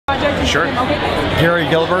Sure. Gary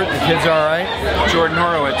Gilbert, the kids are alright. Jordan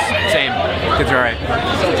Horowitz, same. Kids are alright.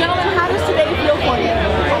 So gentlemen, how does today feel for you?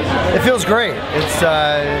 It feels great. It's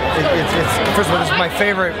first of all, this is my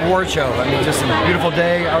favorite award show. I mean, just a beautiful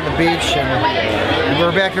day out on the beach, and we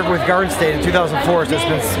were back here with Garden State in 2004. So it's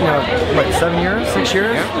been, you know, what, 7 years, 6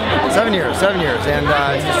 years, Yeah. 7 years, and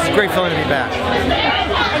it's just a great feeling to be back.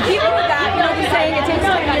 And keeping with that, you know, you're saying it takes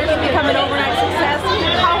 10 years to become an overnight success.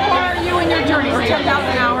 How far are you in your journey? 10,000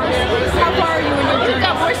 hours. How far are you in your journey?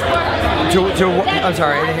 I'm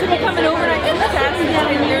sorry. I didn't To hear. become an overnight success,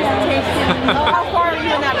 10 years it takes. How far are you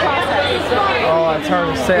in that process? Oh, it's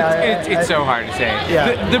hard to say. It's so hard to say.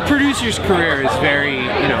 Yeah. The producer's career is very,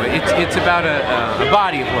 you know, it's about a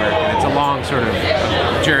body of work, and it's a long sort of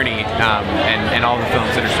journey, and all the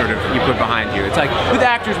films that are sort of you put behind you. It's like with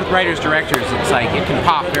actors, with writers, directors, it's like it can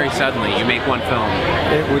pop very suddenly. You make one film.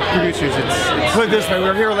 With producers, it's Put it this way, we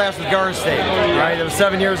were here last with Garden State, right? It was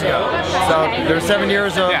 7 years ago. So there were 7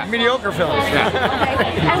 years of mediocre films. yeah.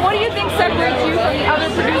 Okay. And what do you think separates you from the other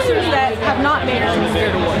producers that have not made it to the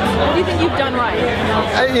Spirit Awards? What do you think you've done right?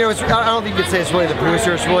 You know, I don't think you could say it's really the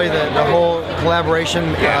producer. It's really the whole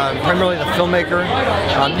collaboration, primarily the filmmaker.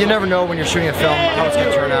 You never know when you're shooting a film how it's going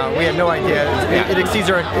to turn out. We had no idea. It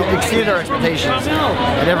exceeded our expectations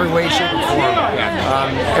in every way, shape, or form.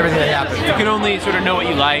 Everything that happened. You can only sort of know what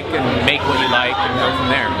you like and make what you like and go from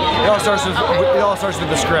there. It all starts with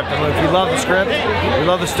the script. I mean, if we love the script, we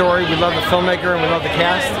love the story, we love the filmmaker, and we love the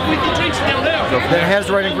cast, then it has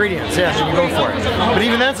the right ingredients. Yeah, so you go for it. But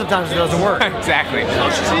even then, sometimes it doesn't work. Exactly. And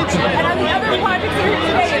on the other projects here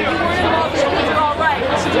today, if you weren't involved in it, you're all right.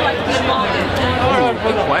 What would you like to be involved in?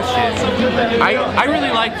 Good question. I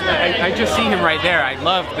really liked. I just see him right there. I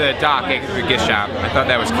loved the doc, The Gift Shop. I thought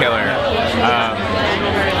that was killer.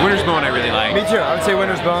 Winter's Bone, I really liked. Me too. I would say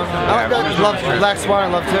Winter's Bone. I love Black Swan. I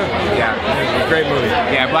love too. Yeah. Great movie.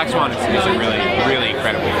 Yeah, Black Swan is a really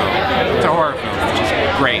incredible film. It's a horror film, which is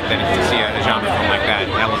great that to see a genre film like that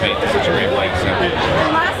elevate to such a great place. So. And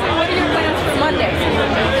lastly, what are your plans for Monday?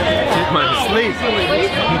 Sleep.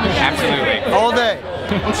 Absolutely. All day.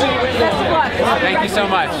 Best of luck. Thank you so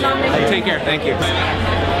much. Take care. Thank you.